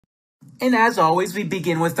And as always, we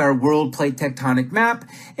begin with our world plate tectonic map.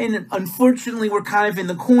 And unfortunately, we're kind of in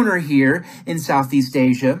the corner here in Southeast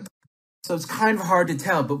Asia. So it's kind of hard to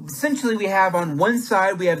tell. But essentially, we have on one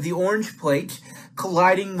side, we have the orange plate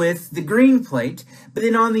colliding with the green plate. But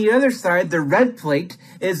then on the other side, the red plate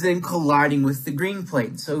is then colliding with the green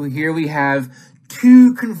plate. So here we have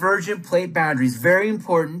two convergent plate boundaries, very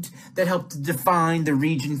important, that help to define the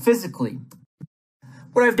region physically.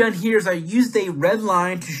 What I've done here is I used a red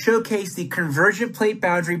line to showcase the convergent plate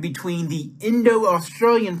boundary between the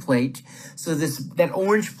Indo-Australian plate, so that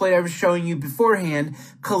orange plate I was showing you beforehand,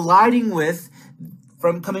 colliding with,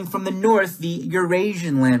 coming from the north, the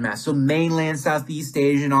Eurasian landmass, so mainland Southeast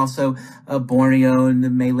Asia and also Borneo and the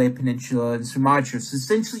Malay Peninsula and Sumatra. So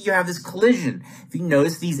essentially you have this collision. If you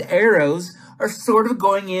notice, these arrows are sort of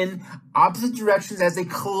going in opposite directions as they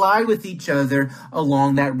collide with each other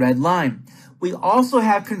along that red line. We also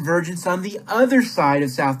have convergence on the other side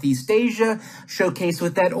of Southeast Asia, showcased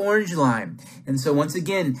with that orange line. And so once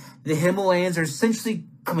again, the Himalayas are essentially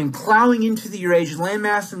plowing into the Eurasian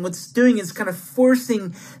landmass, and what's doing is kind of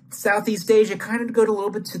forcing Southeast Asia kind of to go a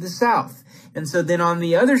little bit to the south. And so then on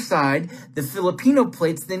the other side, the Filipino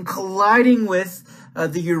plates then colliding with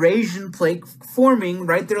the Eurasian plate, forming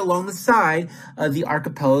right there along the side of the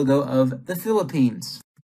archipelago of the Philippines.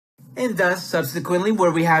 And thus, subsequently,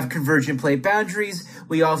 where we have convergent plate boundaries,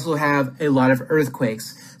 we also have a lot of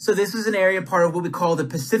earthquakes. So this is an area part of what we call the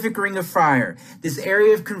Pacific Ring of Fire. This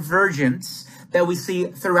area of convergence that we see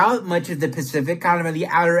throughout much of the Pacific, kind of on the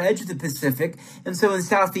outer edge of the Pacific. And so in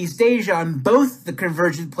Southeast Asia, on both the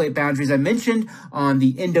convergent plate boundaries I mentioned, on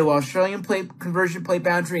the Indo-Australian plate convergent plate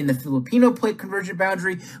boundary and the Filipino plate convergent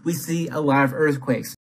boundary, we see a lot of earthquakes.